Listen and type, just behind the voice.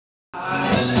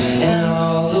pause, and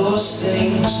all those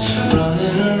things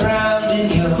running around in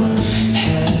your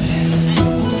head.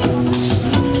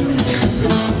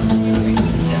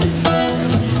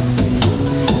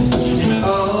 And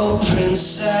oh,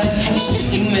 princess,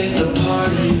 you make the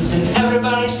party, and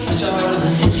everybody's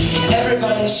darling,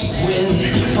 everybody's your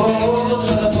win. Oh,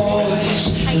 for the boys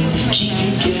who keep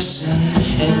you guessing,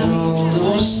 and all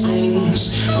those things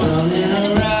running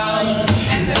around.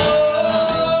 And oh,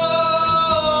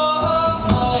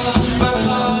 my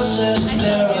pauses,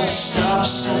 there are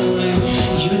stops anyway,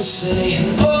 you'd say.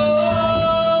 And oh,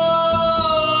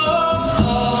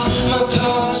 my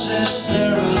pauses,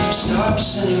 there are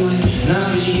stops anyway, and I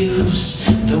could use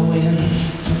the wind.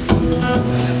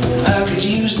 I could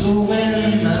use the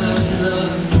wind, my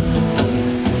love.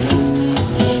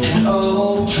 And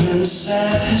oh,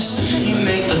 princess, you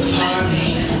make the party.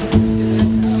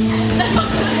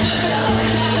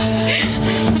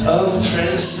 Oh,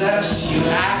 princess, you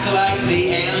act like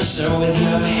the answer with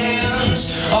your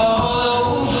hands all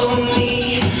over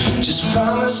me, just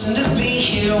promising to be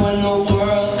here when the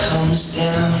world comes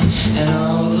down, and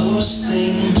all those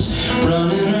things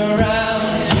running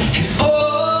around. And oh,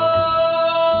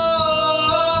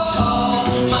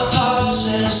 my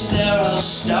pauses, there are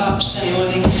stops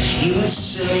anyway, you would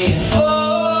say. And oh,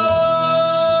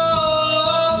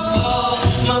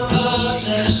 my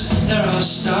pauses, there are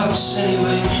stops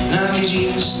anyway, and I could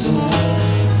use the wind.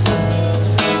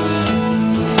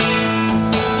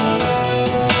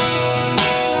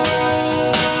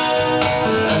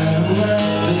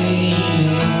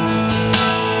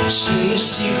 Spill your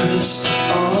secrets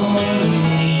on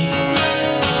me.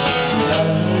 I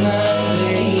don't mind,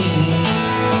 baby.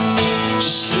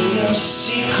 Just spill your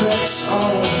secrets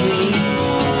on me,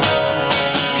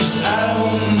 'cause I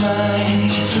don't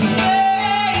mind, baby.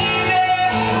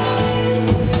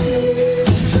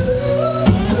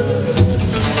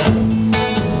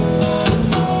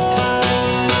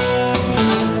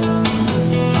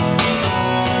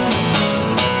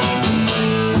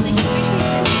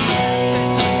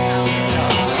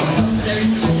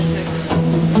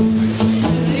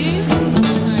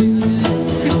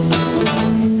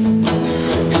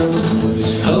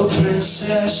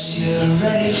 Princess, you're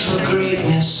ready for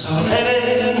greatness, all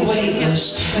edited and weightless,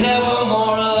 never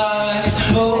more alive.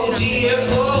 Oh dear,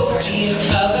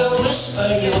 how they'll whisper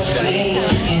your name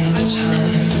in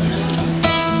time.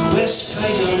 Whisper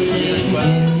your name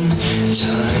in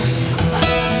time.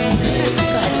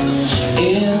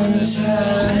 In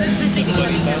time.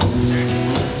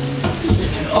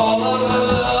 And all of our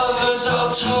lovers all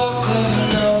talk over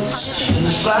notes, and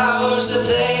the flowers that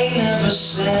they never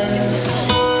send.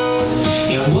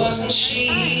 Wasn't she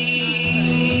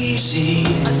easy?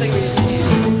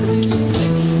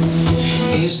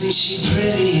 Isn't she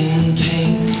pretty in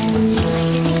pink?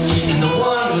 And the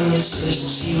one who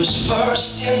insists he was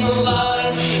first in the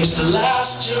line is the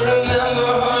last to remember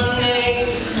her name.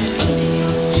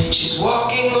 She's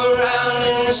walking around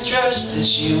in this dress that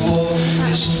she wore.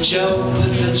 There's a joke,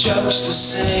 but the joke's the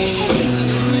same.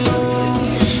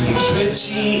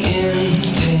 Pretty in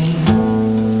pink.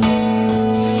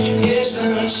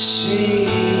 Isn't she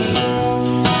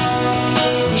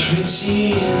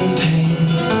pretty and